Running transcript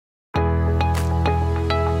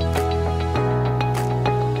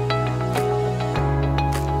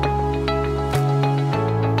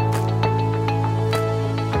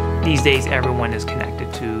These days, everyone is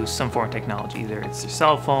connected to some form of technology. Either it's their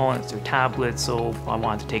cell phone, it's their tablet, so I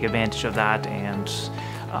wanted to take advantage of that and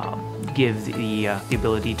give the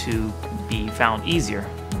ability to be found easier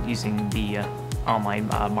using the online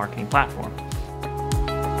marketing platform.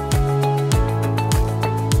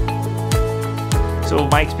 So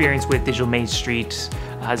my experience with Digital Main Street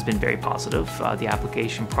has been very positive. The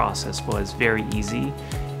application process was very easy,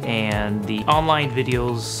 and the online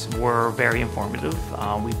videos were very informative.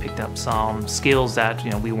 We picked up some skills that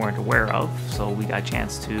we weren't aware of, so we got a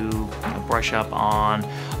chance to brush up on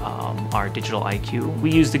our digital IQ.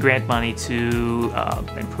 We used the grant money to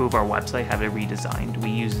improve our website, have it redesigned. We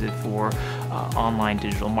used it for online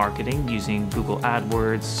digital marketing using Google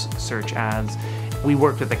AdWords, search ads. We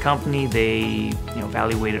worked with a company. They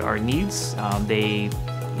evaluated our needs. They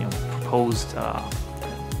proposed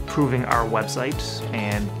improving our website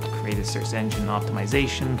and created search engine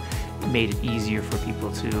optimization, made it easier for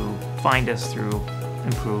people to find us through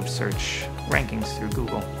improved search rankings through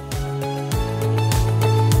Google.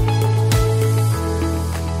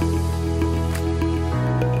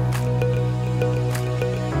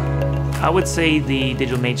 I would say the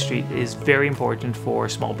Digital Main Street is very important for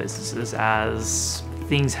small businesses as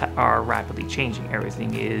things are rapidly changing.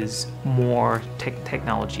 Everything is more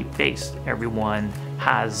technology based. Everyone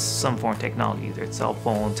has some form of technology, either it's cell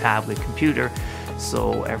phone, tablet, computer.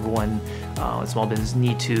 So everyone, small business,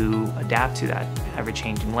 need to adapt to that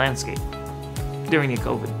ever-changing landscape. During the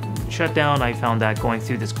COVID shutdown, I found that going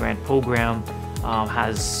through this grant program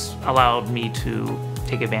has allowed me to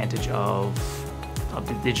take advantage of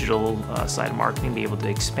the digital side of marketing, be able to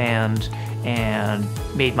expand, and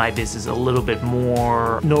made my business a little bit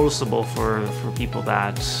more noticeable for people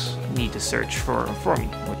that need to search for me.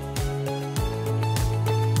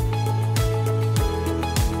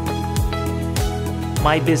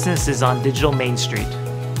 My business is on Digital Main Street.